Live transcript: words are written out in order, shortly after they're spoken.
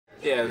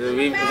Yeah,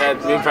 we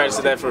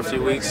practiced that for a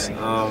few weeks,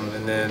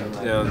 and then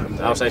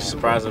I was actually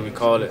surprised that we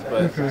called it,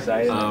 but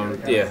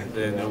yeah,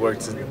 then it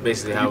worked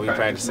basically how we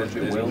practiced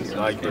it,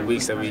 like the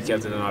weeks that we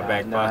kept it in our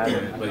back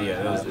pocket. But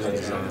yeah, it was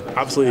designed.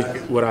 Obviously,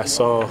 what I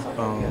saw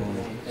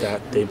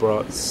that they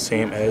brought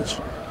Sam Edge.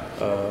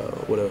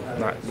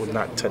 With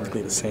not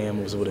technically the same,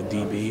 it was with a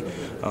DB.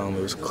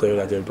 It was clear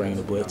that they were bringing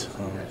the blitz,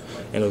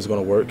 and it was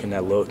going to work, and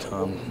that looked.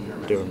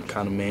 They were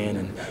kind of man,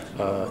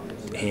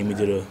 and Hammy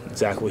did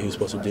exactly what he was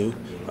supposed to do,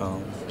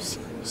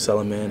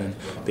 sell him in and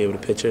be able to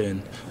pitch it.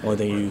 And the only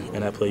thing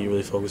in that play you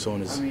really focus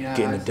on is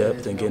getting the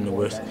depth and getting the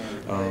width,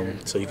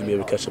 so you can be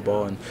able to catch the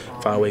ball and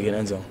find a way to get in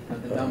end zone.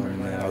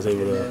 And I was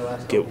able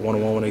to get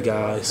one-on-one with a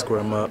guy,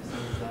 square him up.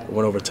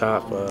 Went over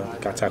top,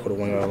 got tackled at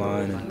the 1 yard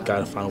line, and got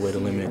to find a way to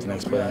eliminate the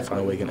next play and find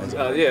a way to get in end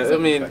zone. Yeah, I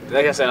mean,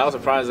 like I said, I was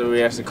surprised that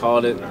we actually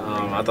called it.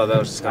 I thought that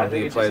was just going to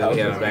be a play that we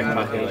had in the back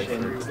pocket,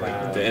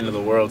 like the end of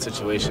the world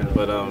situation.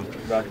 But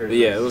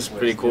yeah, it was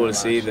pretty cool to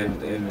see that,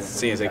 and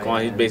seeing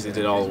Saquon, he basically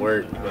did all the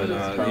work,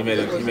 but he made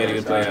a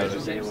good play out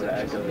of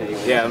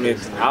it. Yeah, I mean,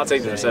 I'll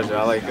take the reception.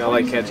 I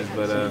like catches,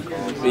 but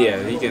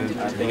yeah, he can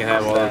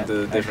have all of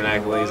the different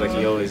accolades like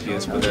he always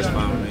gets, but that's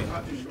fine with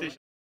me.